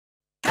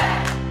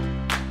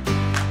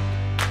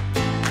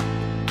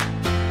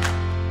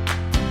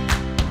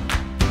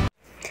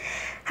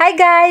Hi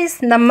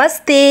guys,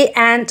 Namaste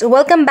and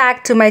welcome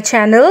back to my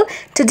channel.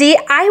 Today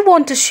I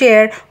want to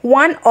share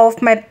one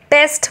of my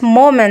best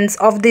moments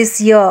of this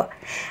year.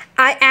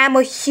 I am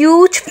a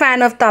huge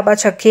fan of Taba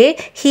Chake.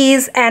 He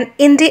is an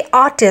indie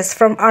artist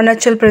from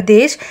Arunachal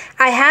Pradesh.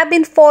 I have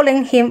been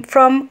following him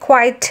from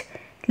quite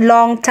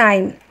long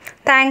time.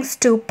 Thanks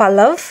to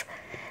Pallav.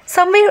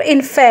 Somewhere in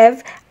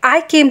Feb,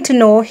 I came to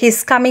know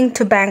he's coming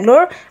to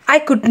Bangalore. I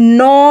could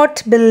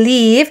not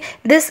believe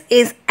this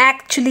is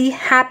actually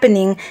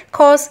happening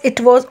cause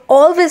it was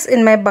always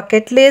in my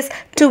bucket list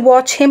to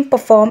watch him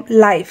perform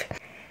live.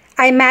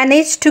 I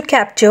managed to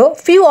capture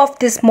few of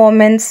these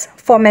moments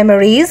for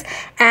memories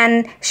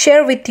and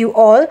share with you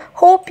all.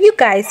 Hope you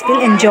guys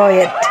will enjoy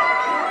it.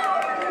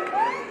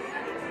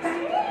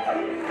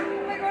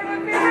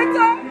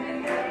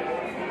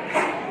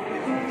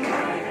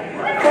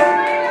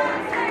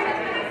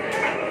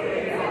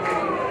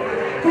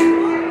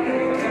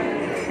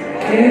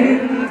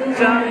 In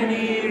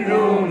tiny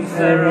rooms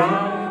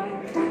around,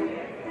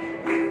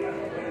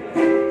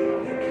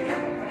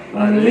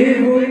 I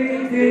live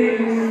with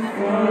these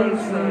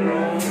walls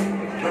around,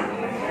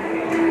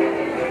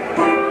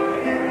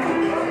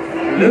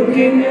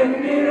 looking at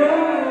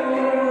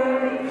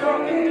mirror,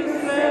 talking to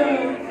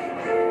self,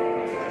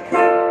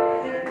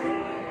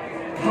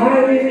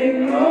 hiding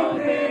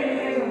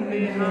nothing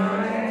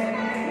behind.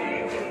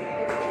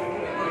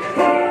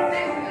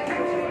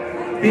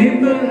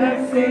 People have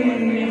seen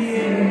me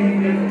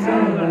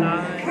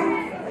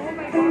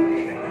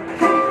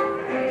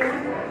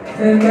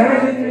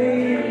imagine me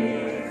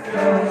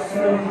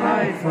so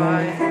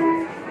hi-fi.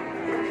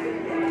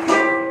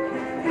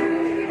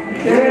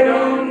 They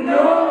don't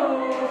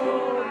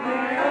know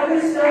my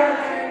other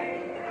side.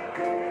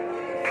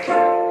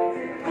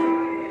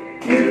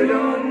 You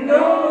don't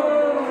know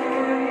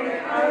my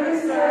other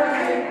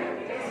side.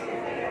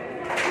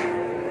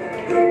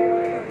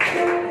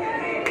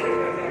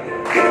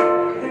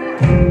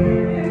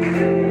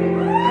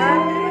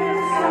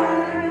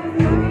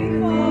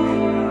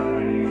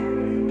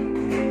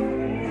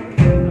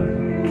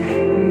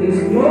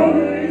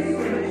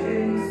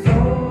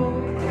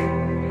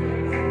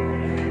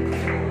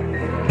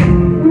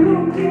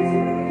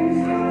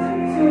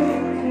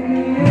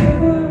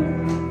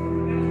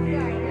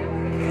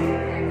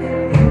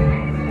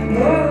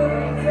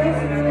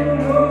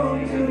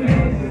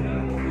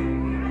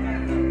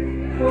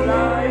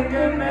 Like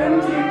an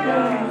empty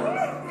glass,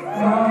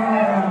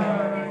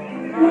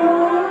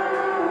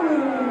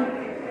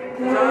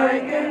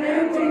 like an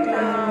empty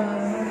glass,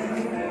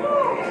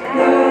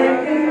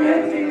 like an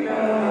empty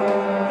glass.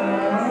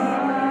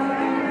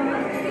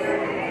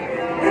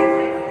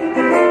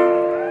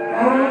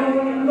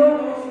 I'm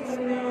lost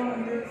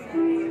alone,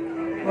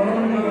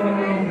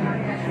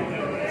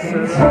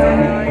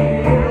 society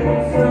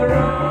moves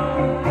around.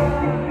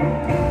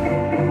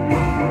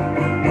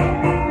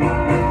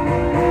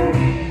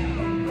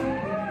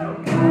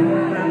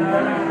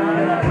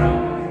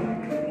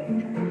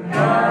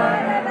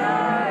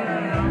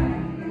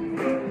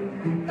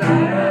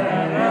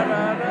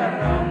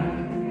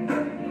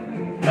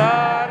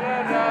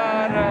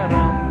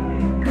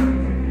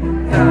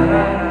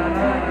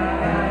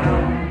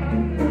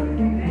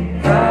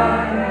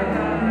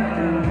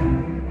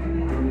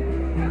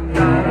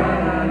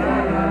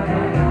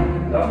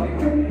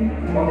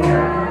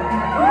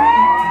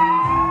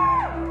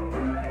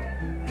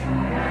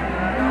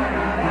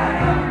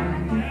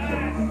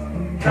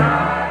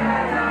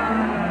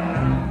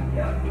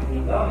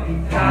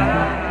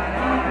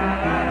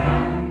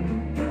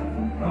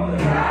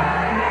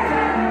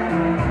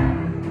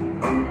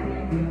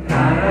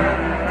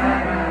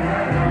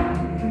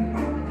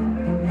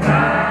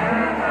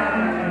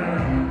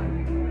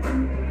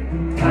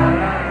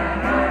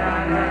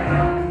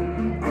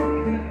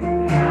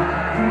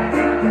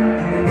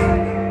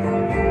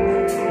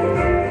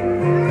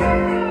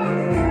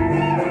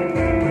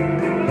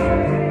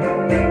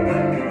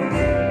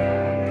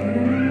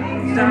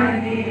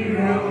 Tiny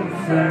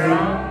rooms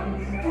around,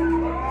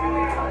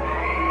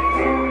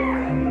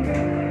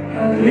 I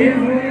live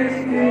with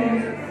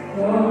these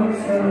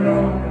walls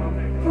around,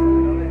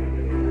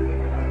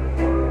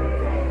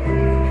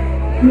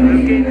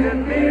 looking at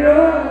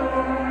mirror,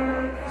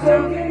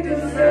 talking to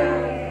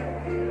self,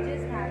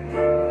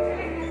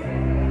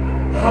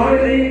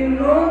 hiding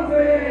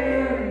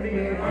nowhere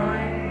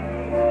behind.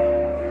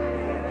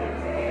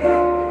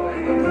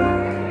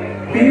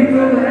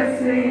 People have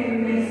seen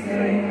me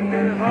sing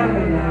and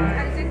harmonize.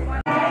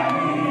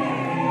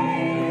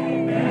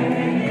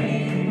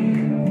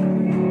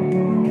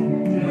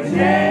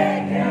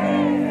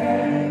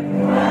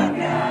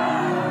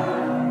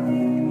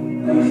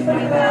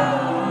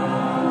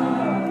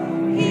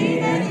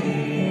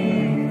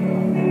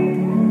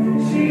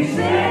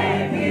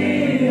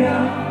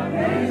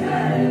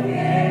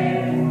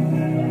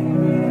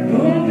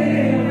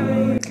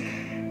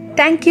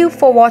 Thank you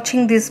for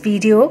watching this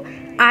video.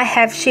 I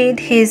have shared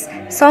his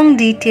song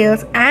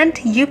details and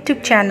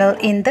YouTube channel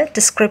in the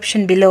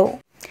description below.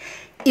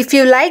 If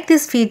you like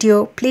this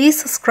video,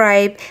 please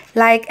subscribe,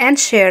 like and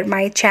share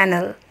my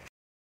channel.